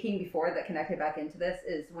making before that connected back into this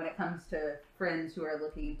is when it comes to friends who are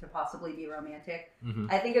looking to possibly be romantic,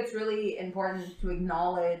 I think it's really important to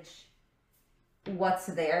acknowledge what's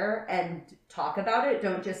there and talk about it.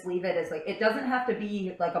 Don't just leave it as like, it doesn't have to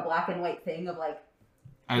be like a black and white thing of like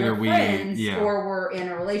either we're friends or we're in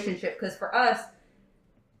a relationship. Because for us,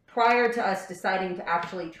 prior to us deciding to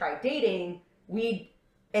actually try dating, we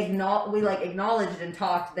acknowledged and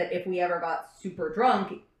talked that if we ever got super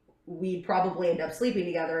drunk, we'd probably end up sleeping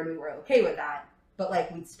together, and we were okay with that. But like,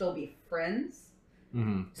 we'd still be friends.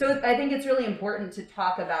 So I think it's really important to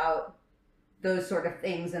talk about those sort of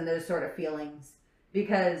things and those sort of feelings,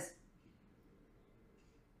 because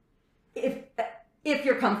if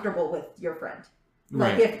you're comfortable with your friend,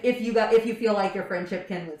 like if you feel like your friendship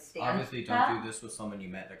can withstand. Obviously, don't do this with someone you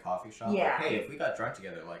met at a coffee shop. Yeah. Like, hey, if we got drunk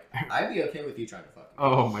together, like, I'd be okay with you trying to fuck me.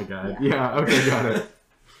 Oh my god. Yeah, okay, got it.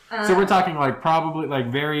 So we're talking like probably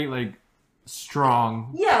like very like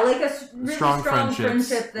strong. Yeah, like a really strong friendships,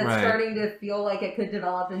 friendship that's starting to feel like it could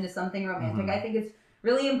develop into something romantic. I think it's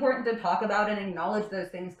really important to talk about and acknowledge those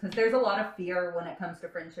things, because there's a lot of fear when it comes to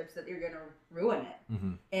friendships that you're going to ruin it.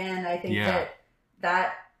 And I think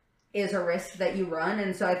that is a risk that you run.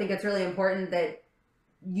 And so I think it's really important that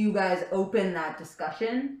you guys open that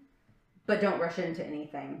discussion, but don't rush into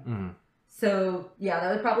anything. So yeah,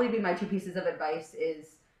 that would probably be my 2 pieces of advice,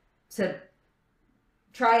 is to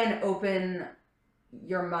try and open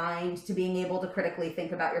your mind to being able to critically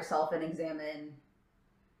think about yourself and examine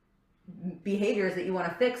behaviors that you want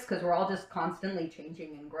to fix, because we're all just constantly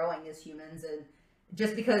changing and growing as humans. And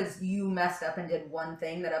just because you messed up and did one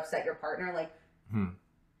thing that upset your partner, like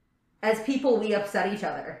as people, we upset each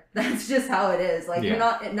other. That's just how it is. Like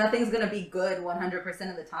nothing's going to be good 100%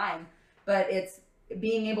 of the time, but it's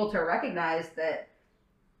being able to recognize that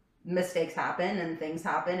mistakes happen and things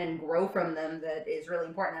happen and grow from them that is really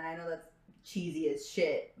important. And I know that's cheesy as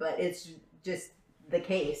shit, but it's just the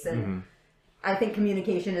case. And I think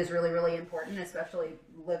communication is really, really important, especially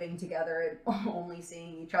living together and only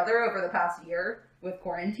seeing each other over the past year with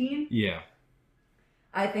quarantine. Yeah.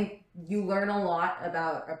 I think you learn a lot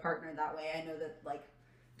about a partner that way. I know that like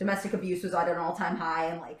domestic abuse was at an all-time high,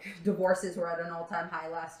 and like divorces were at an all-time high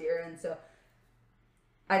last year. And so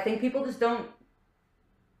I think people just don't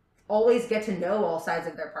always get to know all sides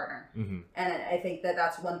of their partner. And I think that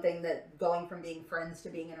that's one thing that going from being friends to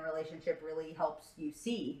being in a relationship really helps you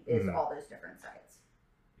see, is all those different sides.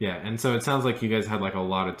 Yeah, and so it sounds like you guys had like a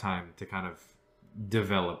lot of time to kind of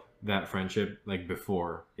develop that friendship, like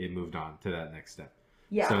before it moved on to that next step.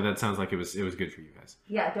 Yeah. So that sounds like it was good for you guys.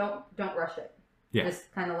 Yeah, don't rush it. Yeah.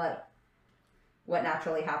 Just kind of let what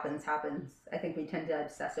naturally happens. I think we tend to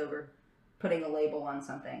obsess over putting a label on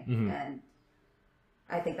something, and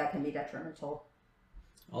I think that can be detrimental.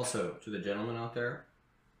 Also, to the gentleman out there,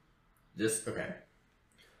 okay.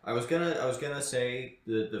 I was gonna say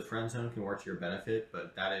the friend zone can work to your benefit,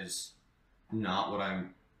 but that is not what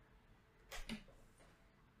I'm.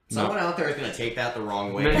 Someone out there is gonna take that the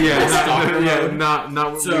wrong way. Not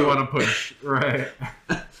what we want to push, right?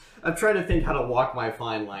 I'm trying to think how to walk my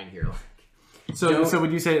fine line here. So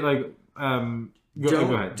would you say like go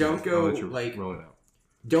ahead. Don't go like roll it out.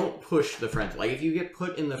 Don't push the friend. Like, if you get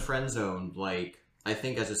put in the friend zone, like, I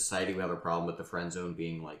think as a society we have a problem with the friend zone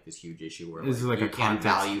being like this huge issue where This is like you a can't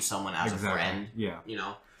context. value someone as a Exactly. friend, Yeah. you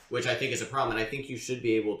know, which I think is a problem. And I think you should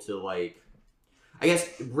be able to like, I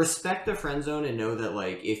guess, respect the friend zone and know that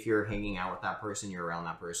like if you're hanging out with that person, you're around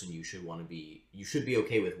that person, you should be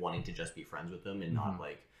okay with wanting to just be friends with them and not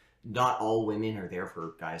like, not all women are there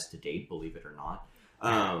for guys to date, believe it or not.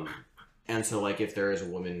 And so like if there is a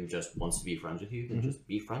woman who just wants to be friends with you, then just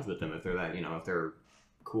be friends with them if they're that, you know, if they're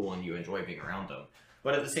cool and you enjoy being around them.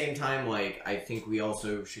 But at the same time, like I think we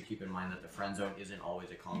also should keep in mind that the friend zone isn't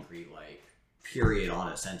always a concrete like period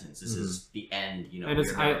on a sentence. This is the end, you know, And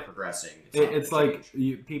you're never progressing. It's like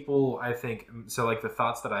people, I think, so like the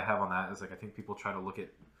thoughts that I have on that is like I think people try to look at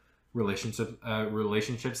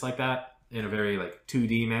relationships like that in a very like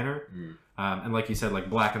 2D manner, and like you said, like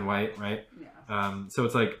black and white, right? Yeah. So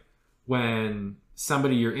it's like when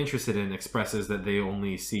somebody you're interested in expresses that they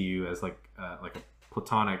only see you as like a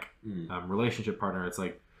platonic relationship partner, it's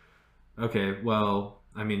like, okay, well,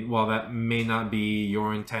 I mean, while that may not be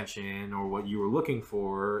your intention or what you were looking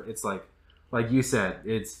for, it's like you said,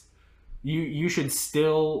 it's you should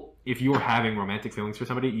still, if you're having romantic feelings for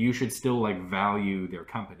somebody, you should still like value their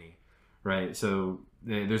company, right? So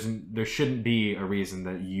there shouldn't be a reason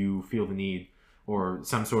that you feel the need or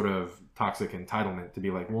some sort of toxic entitlement to be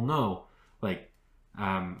like, well, no, like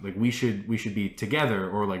we should be together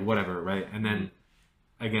or like whatever, right? And then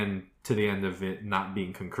again, to the end of it not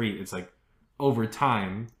being concrete, it's like over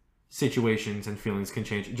time, situations and feelings can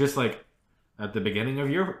change. Just like at the beginning of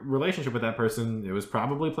your relationship with that person, it was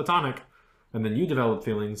probably platonic, and then you develop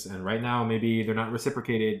feelings, and right now maybe they're not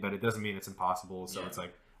reciprocated, but it doesn't mean it's impossible. So it's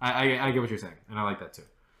like I get what you're saying, and I like that too.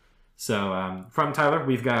 So from Tyler,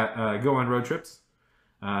 we've got go on road trips,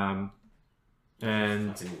 and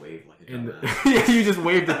wave like a dumbass. yeah, you just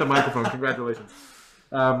waved at the microphone. Congratulations.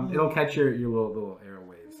 It'll catch your little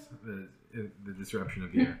airwaves, the disruption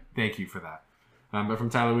of the air. Thank you for that. But from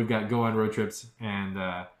Tyler, we've got go on road trips and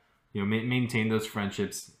maintain those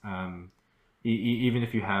friendships, even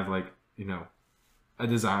if you have like a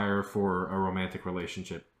desire for a romantic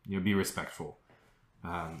relationship. Be respectful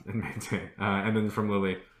and maintain. And then from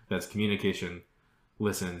Lily, that's communication.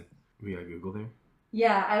 Listen, we got Google there.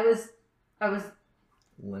 Yeah, I was.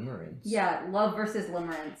 Limerence. Yeah, love versus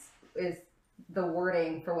limerence is the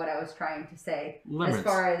wording for what I was trying to say. Limerence. As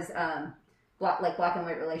far as black and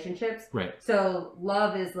white relationships. Right. So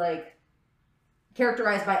love is like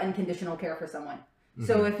characterized by unconditional care for someone. Mm-hmm.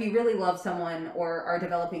 So if you really love someone or are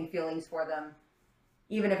developing feelings for them,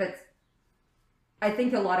 even if it's, I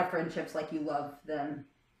think a lot of friendships like you love them,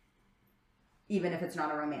 even if it's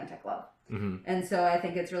not a romantic love. Mm-hmm. And so I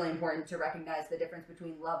think it's really important to recognize the difference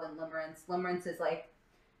between love and limerence. Limerence is like,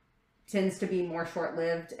 tends to be more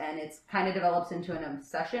short-lived, and it's kind of develops into an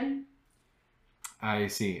obsession. I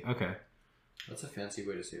see. Okay. That's a fancy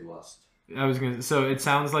way to say lust. I was gonna. So it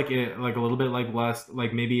sounds like it, like a little bit like lust.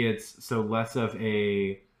 Like maybe it's so less of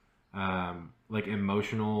a, like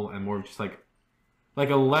emotional and more just like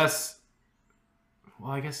a less.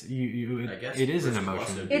 Well, I guess it is an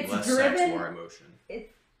emotion. It's less driven. Sex, more emotion.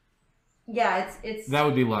 It's that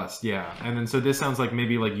would be lust, yeah. And then so this sounds like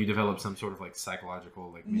maybe like you develop some sort of like psychological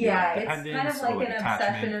like maybe yeah, like it's kind dependence of like or like an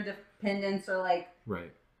attachment. obsession or dependence or like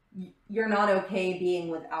Right. You're not okay being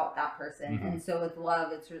without that person. Mm-hmm. And so with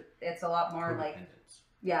love, it's a lot more like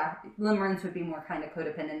limerence would be more kind of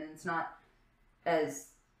codependent, and it's not as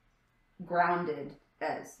grounded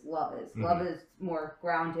as love is. Mm-hmm. Love is more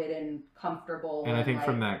grounded and comfortable. And I think like,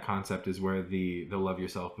 from that concept is where the love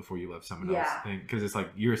yourself before you love someone else. Yeah. Because it's like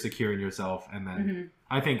you're secure in yourself, and then mm-hmm.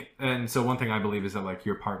 I think, and so one thing I believe is that like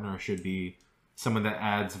your partner should be someone that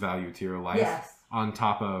adds value to your life Yes. on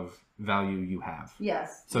top of value you have.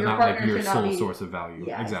 Yes. So your not like partner your should not sole be- source of value.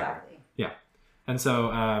 Yeah, Exactly. Yeah. And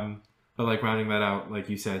so, but like rounding that out, like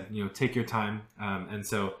you said, take your time. And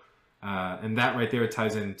so, and that right there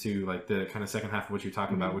ties into like the kind of second half of what you're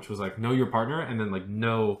talking Mm-hmm. about, which was like know your partner and then like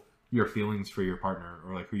know your feelings for your partner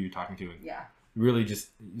or like who you're talking to. And Yeah. really just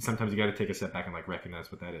sometimes you got to take a step back and like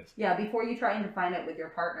recognize what that is. Yeah, before you try and define it with your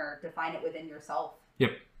partner, define it within yourself.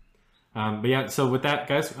 Yep. But yeah, so with that,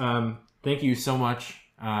 guys, thank you so much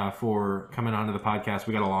for coming on to the podcast.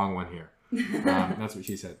 We got a long one here. That's what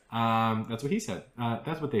she said. That's what he said.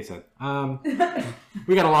 That's what they said.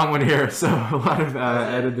 We got a long one here, so a lot of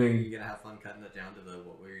editing. You gonna have fun cutting it down to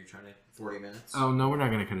what were you trying to 40 minutes? Oh no, we're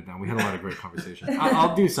not gonna cut it down. We had a lot of great conversation.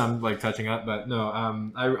 I'll do some like touching up, but no.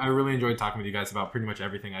 I really enjoyed talking with you guys about pretty much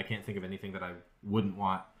everything. I can't think of anything that I wouldn't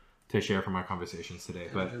want to share from our conversations today.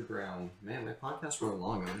 But Andrew Brown, man, my podcast's running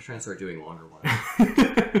long. I'm gonna try and start doing longer ones.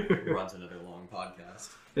 Who runs another long podcast?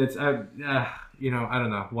 It's I don't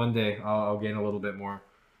know. One day I'll gain a little bit more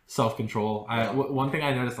self control. One thing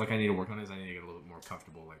I noticed, like, I need to work on is I need to get a little bit more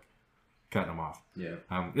comfortable, like cutting them off. Yeah.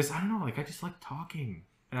 I don't know, like I just like talking.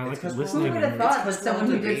 And I It's like 'cause we're- Who listening. would have and- thought that It's 'cause we're someone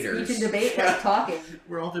who all did debaters. speech and debate like talking?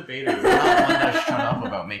 We're all debaters. We're not one to shut up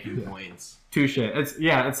about making points. Touche. It's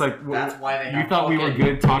like That's why they you have thought we were fucking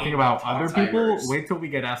good talking about talk other people. timers. Wait till we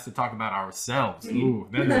get asked to talk about ourselves. Ooh,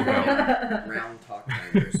 then we'll go. Round talk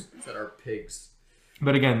timers that are pigs.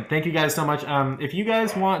 But again, thank you guys so much. If you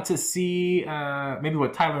guys want to see maybe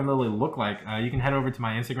what Tyler and Lily look like, you can head over to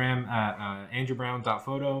my Instagram at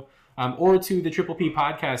andrewbrown.photo or to the Triple P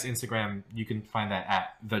Podcast Instagram. You can find that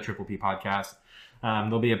at the Triple P Podcast.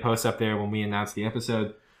 There'll be a post up there when we announce the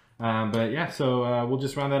episode. But yeah, so we'll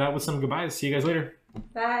just round that out with some goodbyes. See you guys later.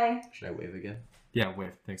 Bye. Should I wave again? Yeah,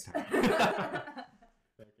 wave. Thanks, Tyler.